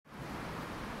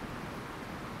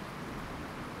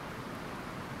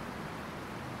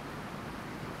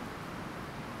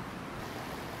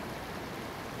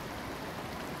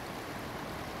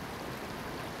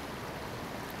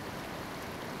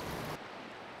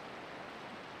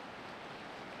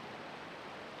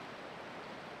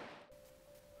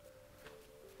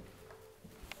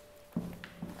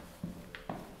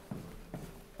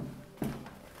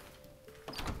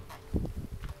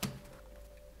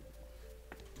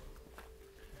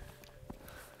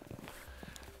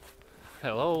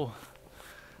Hello,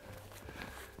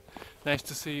 nice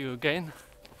to see you again.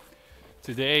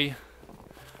 Today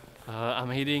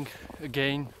I'm heading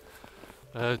again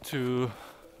to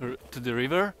the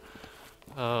river.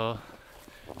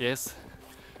 Yes,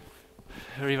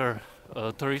 river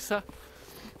Torysa,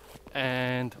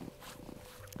 and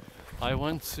I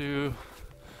want to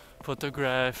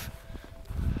photograph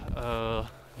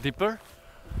DIPPER.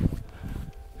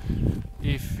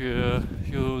 If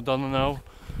you don't know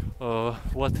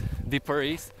what DIPPER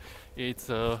is, it's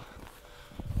a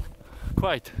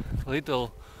quite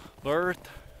little bird,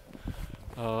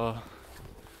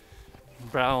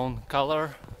 brown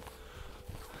color,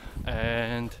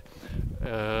 and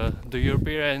the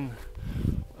European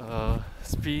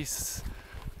species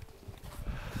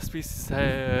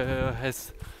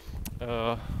has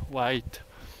white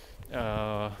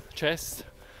chest,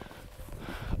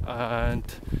 and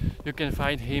you can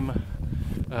find him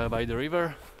by the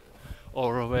river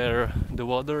or where the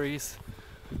water is,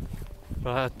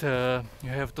 but you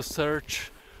have to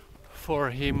search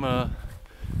for him on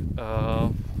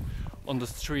the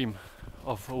stream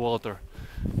of water,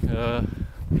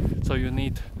 so you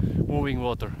need moving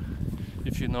water,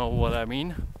 if you know what I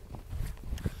mean.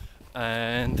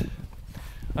 And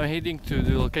I'm heading to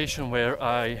the location where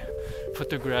I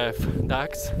photograph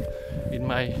ducks. In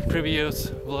my previous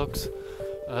vlogs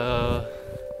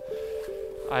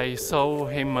I saw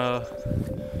him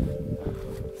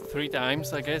 3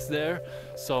 times, I guess, there,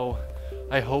 so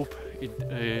I hope he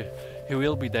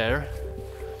will be there,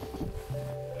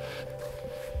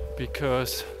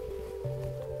 because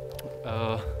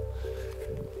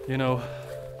you know,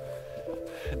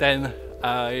 then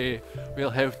I will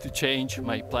have to change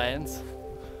my plans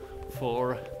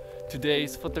for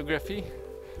today's photography,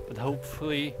 but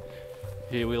hopefully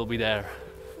he will be there.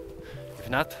 If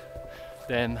not,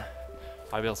 then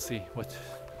I will see what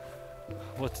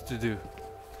to do.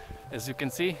 As you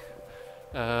can see,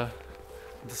 the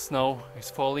snow is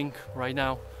falling right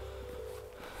now.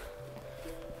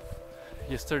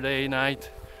 Yesterday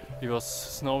night it was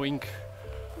snowing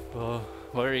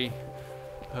very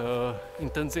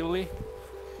intensively,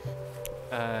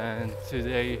 and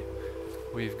today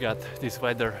we've got this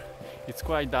weather. It's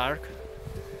quite dark,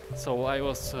 so I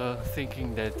was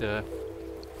thinking that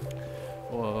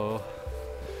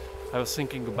I was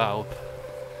thinking about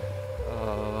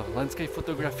landscape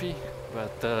photography,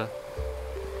 but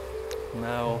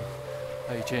now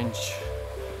I changed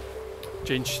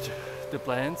the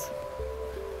plans.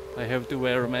 I have to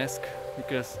wear a mask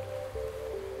because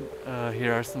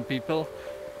here are some people,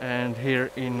 and here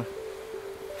in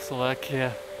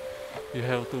Slovakia you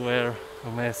have to wear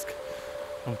a mask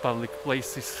on public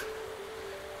places.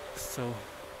 So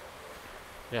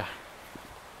yeah,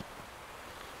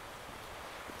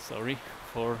 sorry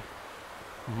for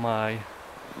my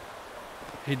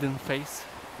hidden face.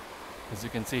 As you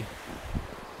can see,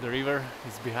 the river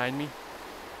is behind me.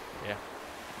 Yeah.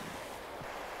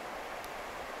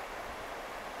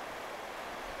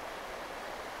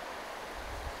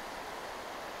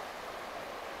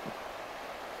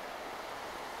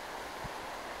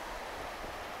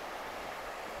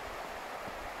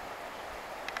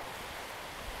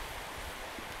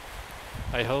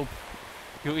 I hope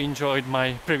you enjoyed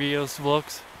my previous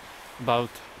vlogs about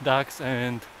ducks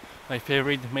and my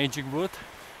favorite magic wood.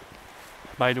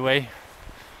 By the way,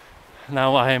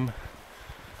 now I am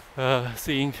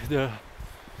seeing the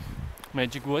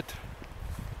magic wood.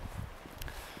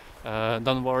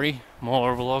 Don't worry,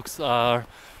 more vlogs are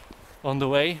on the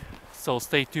way, so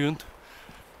stay tuned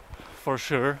for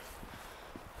sure.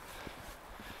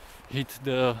 Hit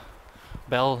the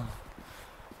bell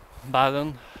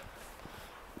button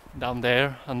down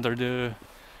there under the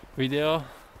video,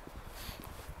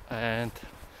 and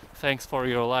thanks for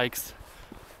your likes,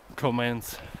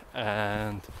 comments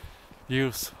and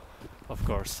views, of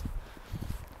course.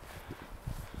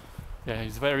 Yeah,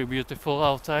 it's very beautiful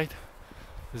outside.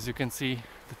 As you can see,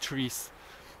 the trees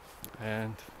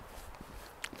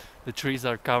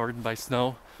are covered by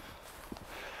snow,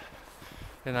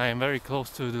 and I am very close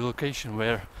to the location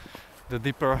where the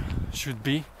DIPPER should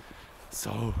be,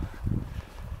 so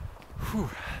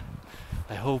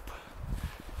I hope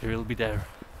he will be there.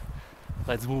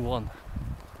 Let's move on.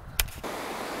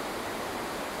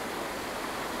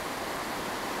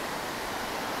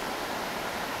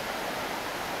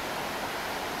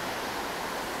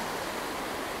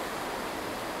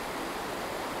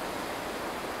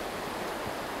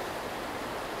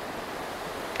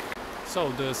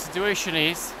 So the situation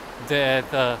is that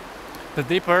the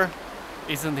DIPPER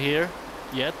isn't here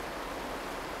yet,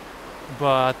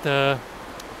 but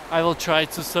I will try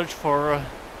to search for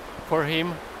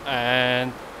him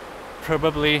and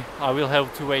probably I will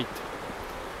have to wait.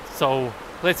 So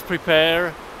let's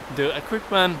prepare the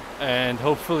equipment and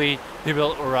hopefully they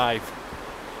will arrive.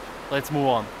 Let's move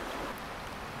on.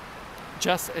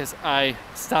 Just as I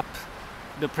stopped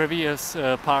the previous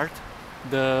part,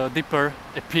 the dipper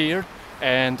appeared,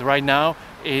 and right now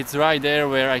it's right there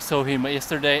where I saw him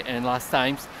yesterday and last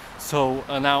times. So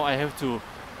now I have to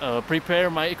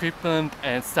prepare my equipment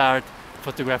and start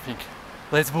photographing.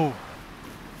 Let's move.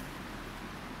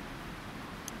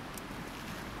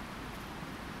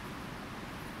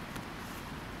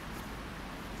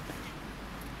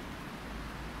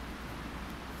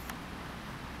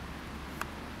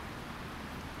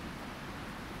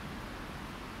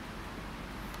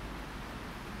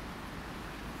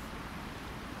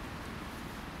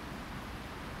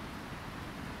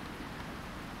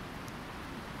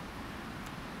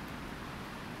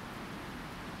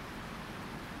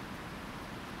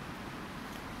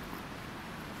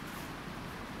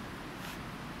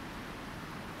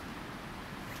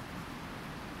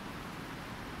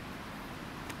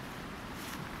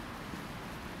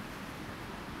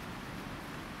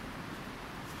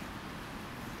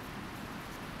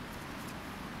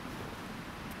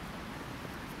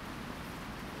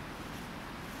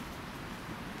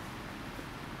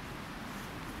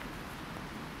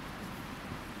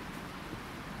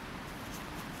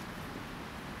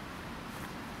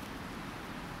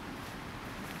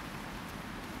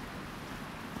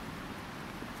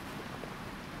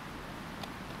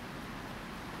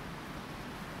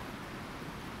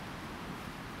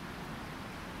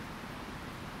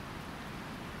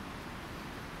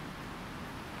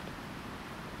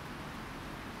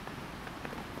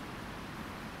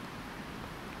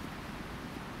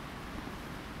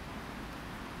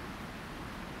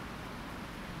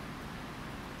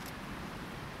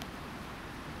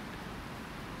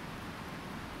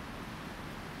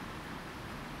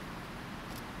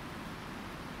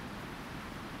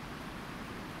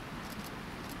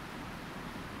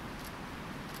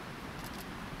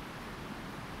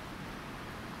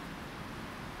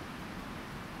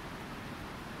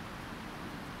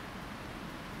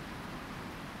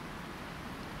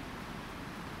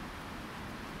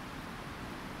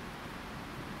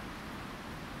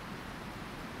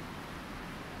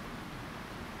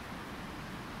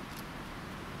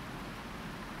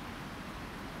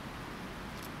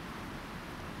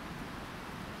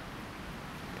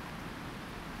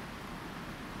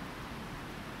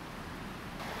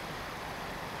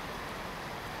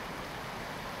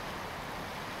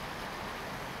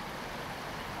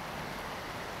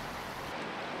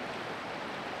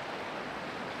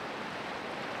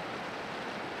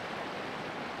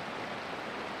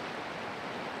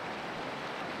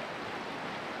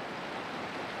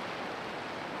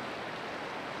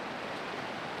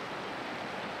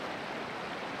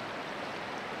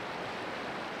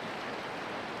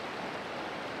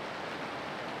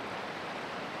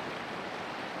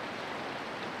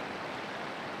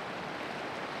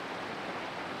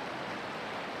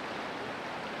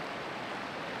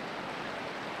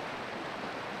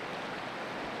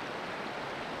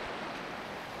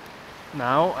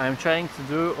 Now I'm trying to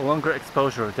do a longer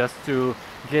exposure just to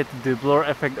get the blur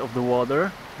effect of the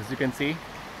water, as you can see.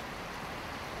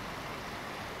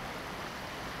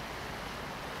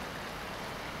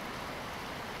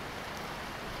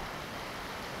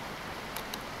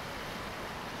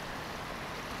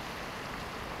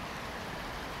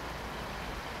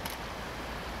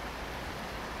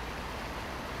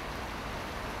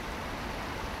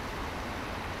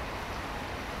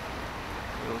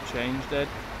 We'll change that.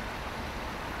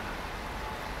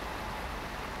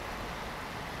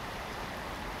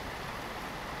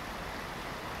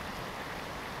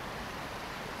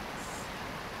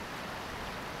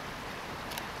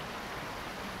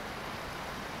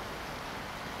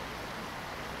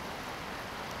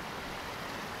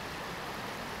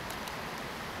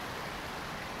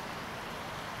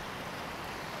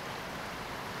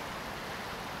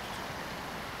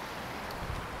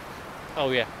 Oh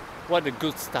yeah, what a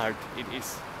good start it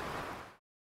is.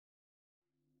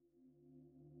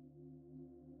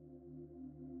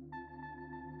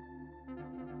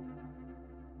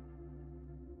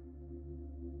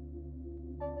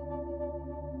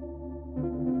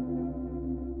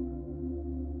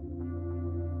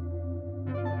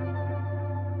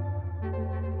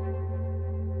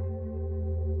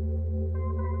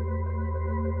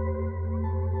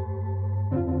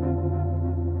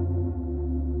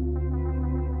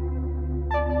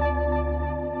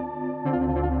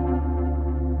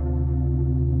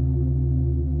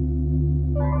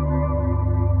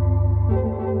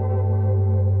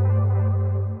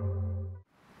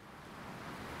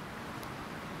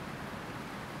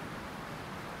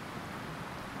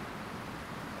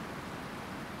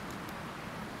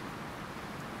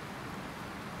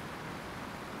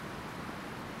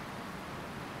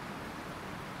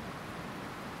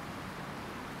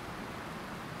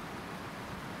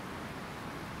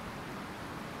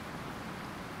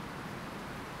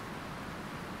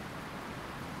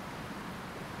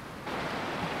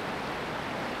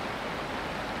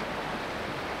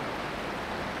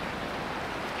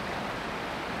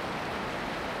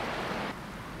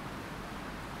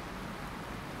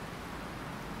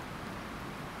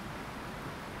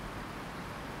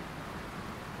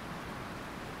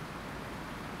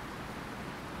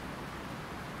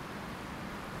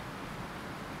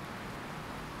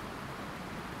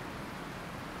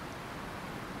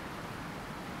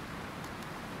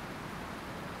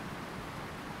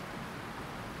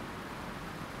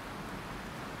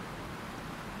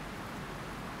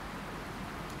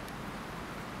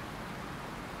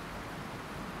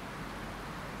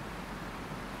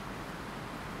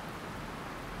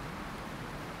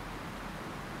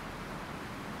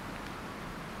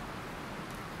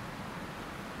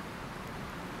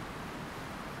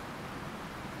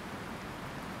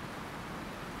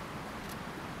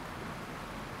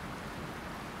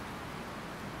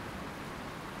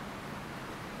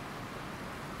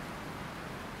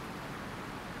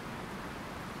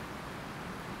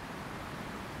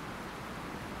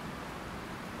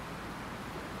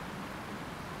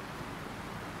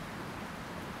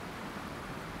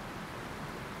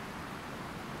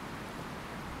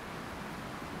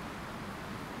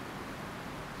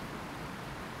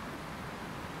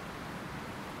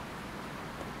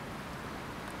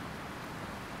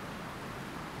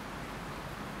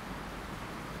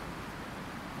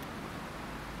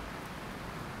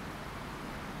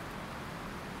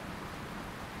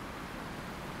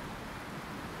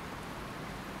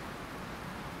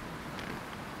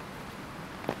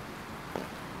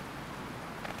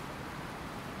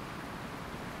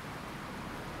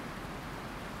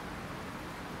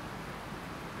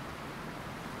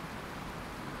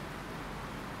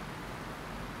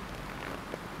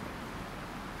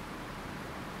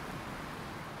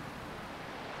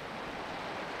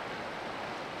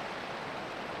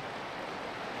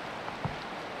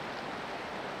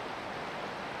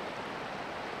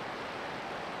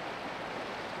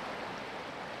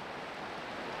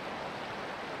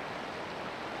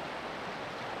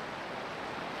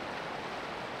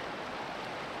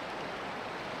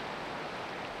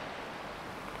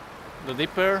 the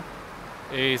dipper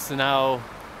is now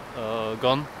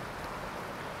gone,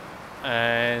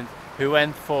 and he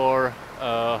went for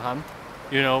a hunt.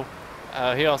 You know,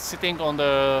 he was sitting on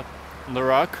the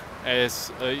rock,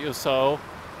 as you saw,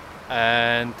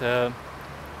 and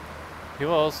he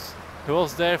was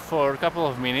there for a couple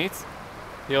of minutes.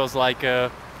 He was like,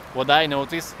 what I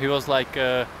noticed, he was like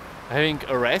having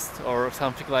a rest or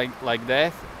something like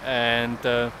that, and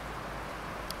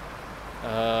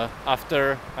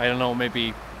after, I don't know,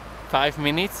 maybe 5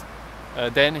 minutes,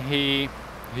 then he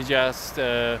just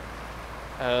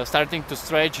starting to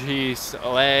stretch his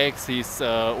legs, his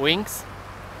wings,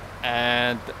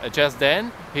 and just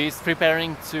then he's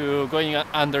preparing to going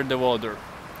under the water.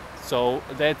 So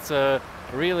that's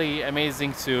really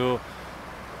amazing to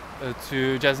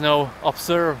just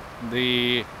observe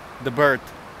the bird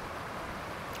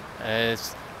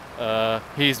as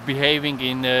he's behaving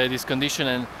in this condition,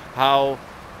 and how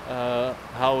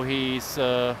he's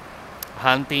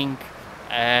hunting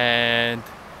and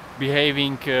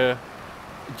behaving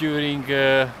during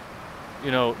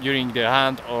during the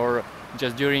hunt, or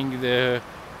just during the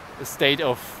state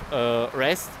of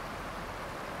rest.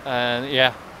 And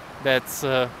yeah, that's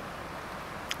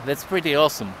pretty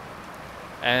awesome.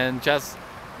 And just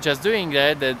doing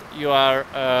that you are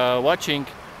watching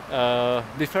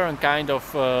different kind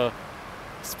of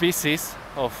species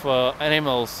of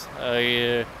animals.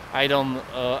 I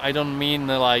don't mean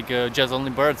like just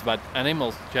only birds, but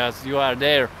animals. Just you are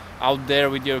out there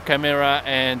with your camera,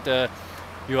 and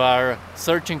you are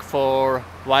searching for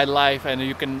wildlife, and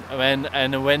you can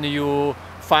when you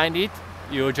find it,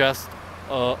 you just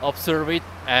observe it,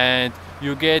 and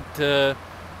you get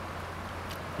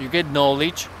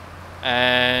knowledge,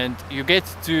 and you get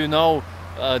to know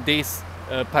this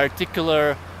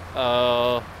particular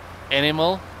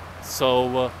animal.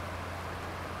 So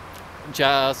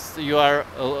just you are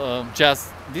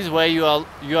just this way you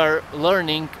are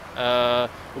learning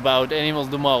about animals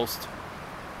the most.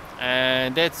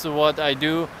 And that's what I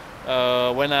do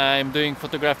when I'm doing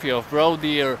photography of roe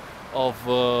deer, of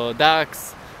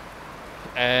ducks,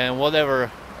 and whatever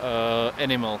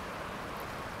animal.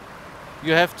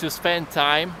 You have to spend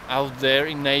time out there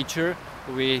in nature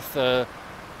with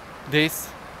this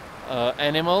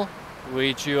animal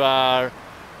which you are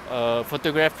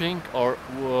photographing, or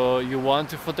you want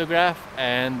to photograph,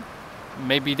 and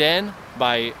maybe then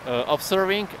by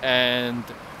observing and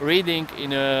reading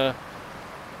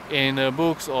in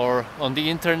books or on the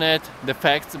internet the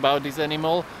facts about this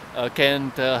animal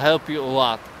can help you a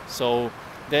lot. So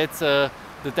that's the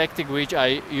tactic which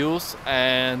I use,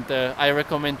 and I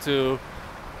recommend to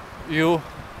you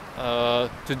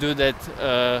to do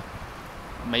that,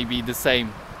 maybe the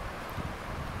same.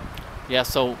 Yeah,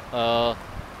 so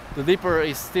the dipper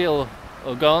is still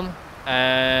gone,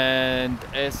 and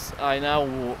as I now,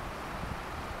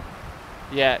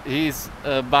 yeah, he's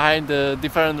behind the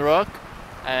different rock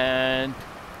and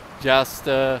just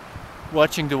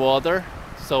watching the water.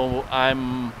 So I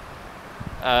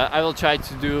will try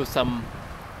to do some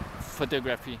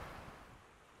photography.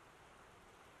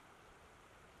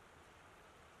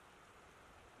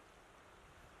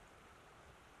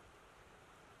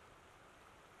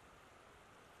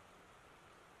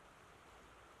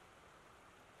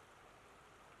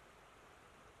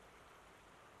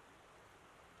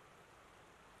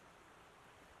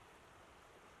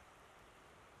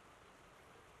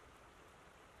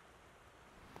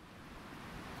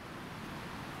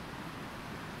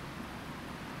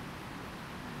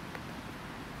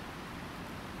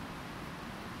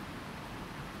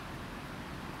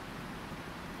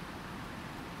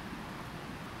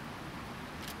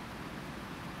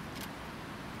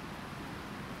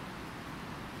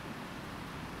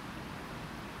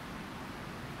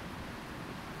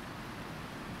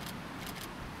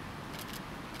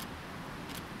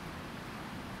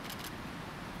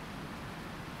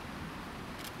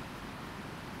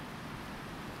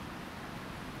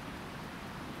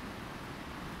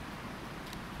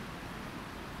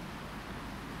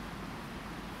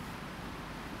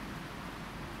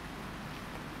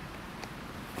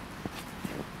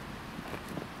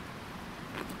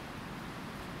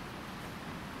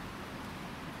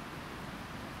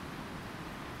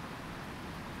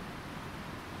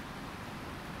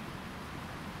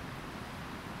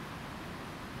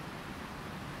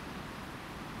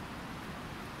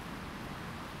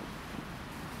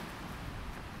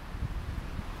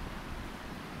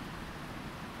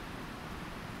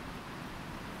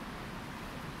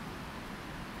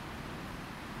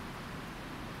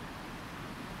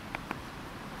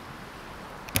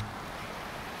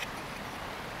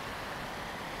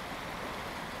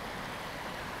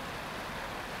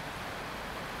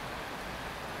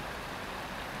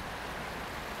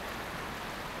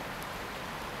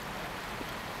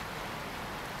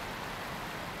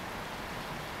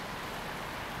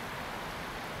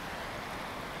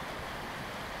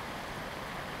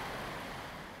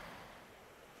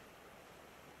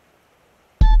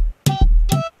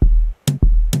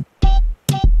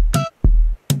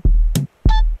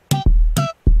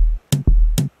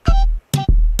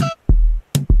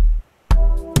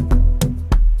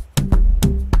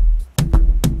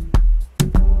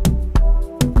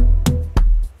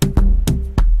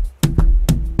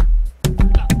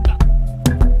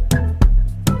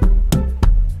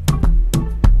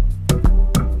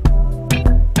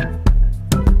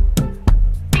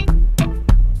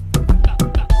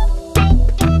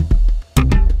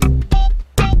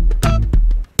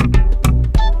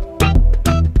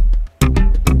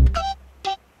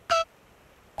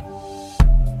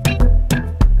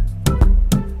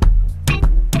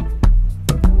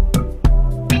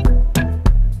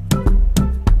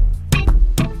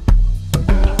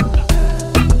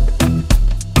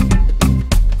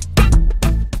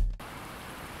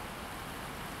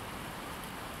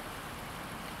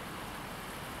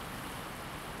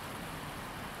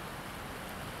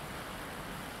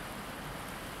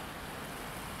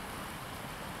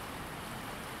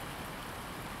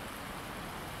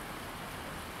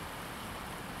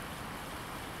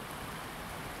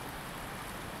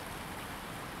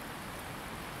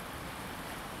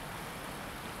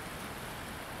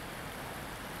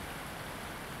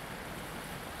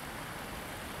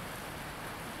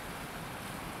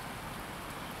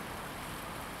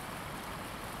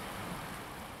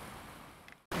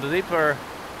 the dipper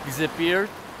disappeared,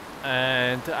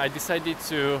 and I decided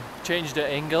to change the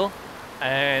angle,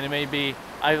 and maybe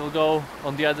I will go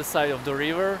on the other side of the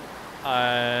river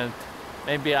and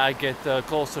maybe I get a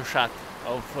closer shot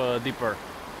of dipper.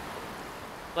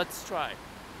 Let's try.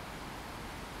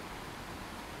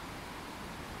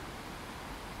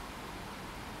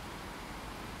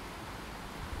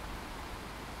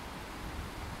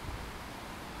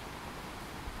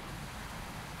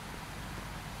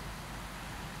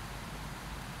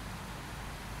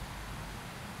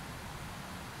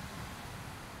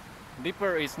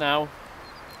 Dipper is now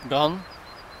gone,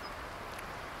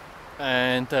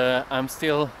 and I'm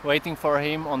still waiting for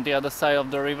him on the other side of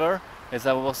the river as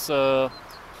I was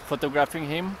photographing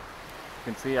him. You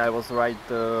can see I was right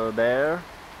there,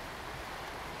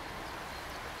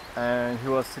 and he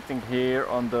was sitting here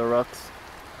on the rocks,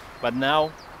 but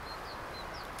now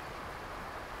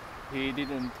he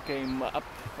didn't came up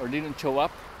or didn't show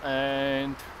up,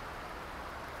 and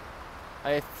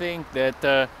I think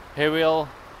that he will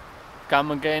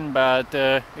come again, but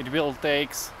it will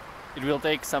take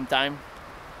some time,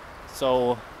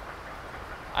 so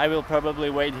I will probably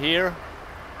wait here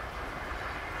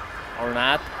or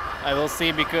not. I will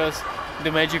see, because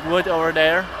the magic wood over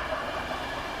there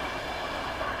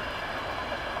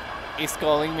is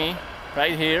calling me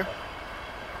right here,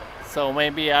 so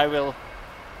maybe I will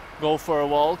go for a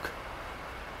walk.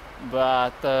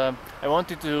 But I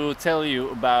wanted to tell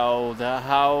you about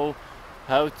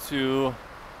how to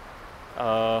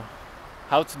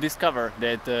discover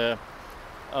that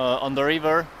on the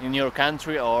river in your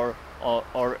country or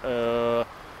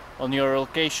on your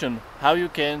location, how you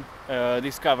can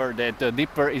discover that the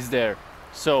dipper is there.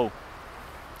 So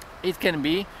it can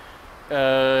be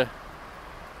that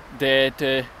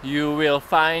you will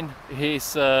find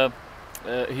his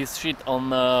shit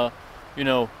on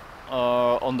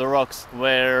on the rocks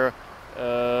where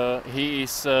he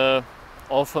is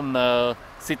often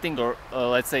sitting, or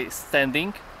let's say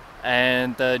standing,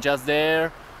 and just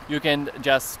there you can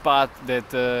just spot that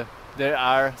there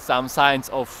are some signs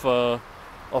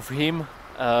of him,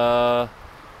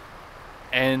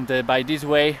 and by this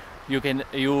way you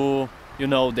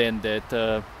know then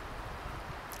that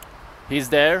he's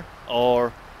there,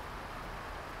 or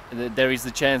there is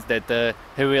a chance that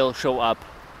he will show up.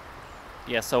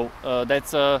 Yeah, so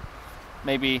that's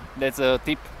maybe that's a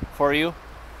tip for you,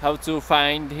 how to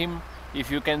find him if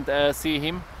you can't see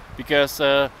him, because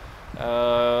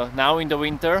now in the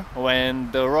winter,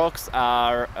 when the rocks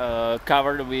are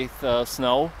covered with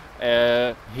snow,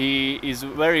 he is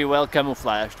very well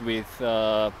camouflaged with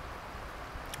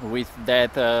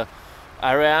that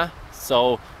area,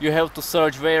 so you have to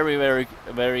search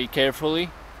very carefully,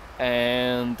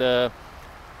 and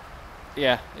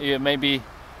yeah, maybe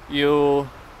you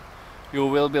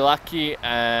will be lucky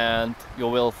and you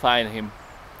will find him.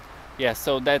 Yeah,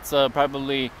 so that's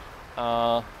probably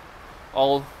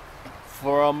all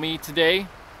from me today.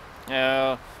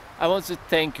 I want to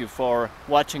thank you for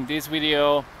watching this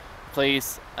video.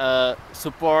 Please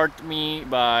support me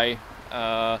by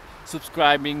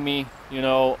subscribing me,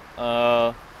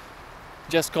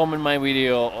 just comment my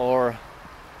video or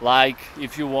like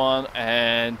if you want,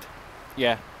 and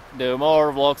yeah, the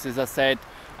more vlogs, as I said,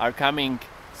 are coming,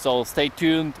 so stay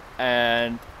tuned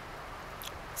and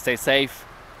stay safe,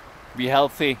 be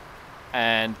healthy,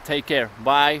 and take care.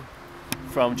 Bye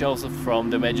from Joseph from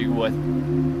the Magic Wood.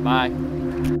 Bye.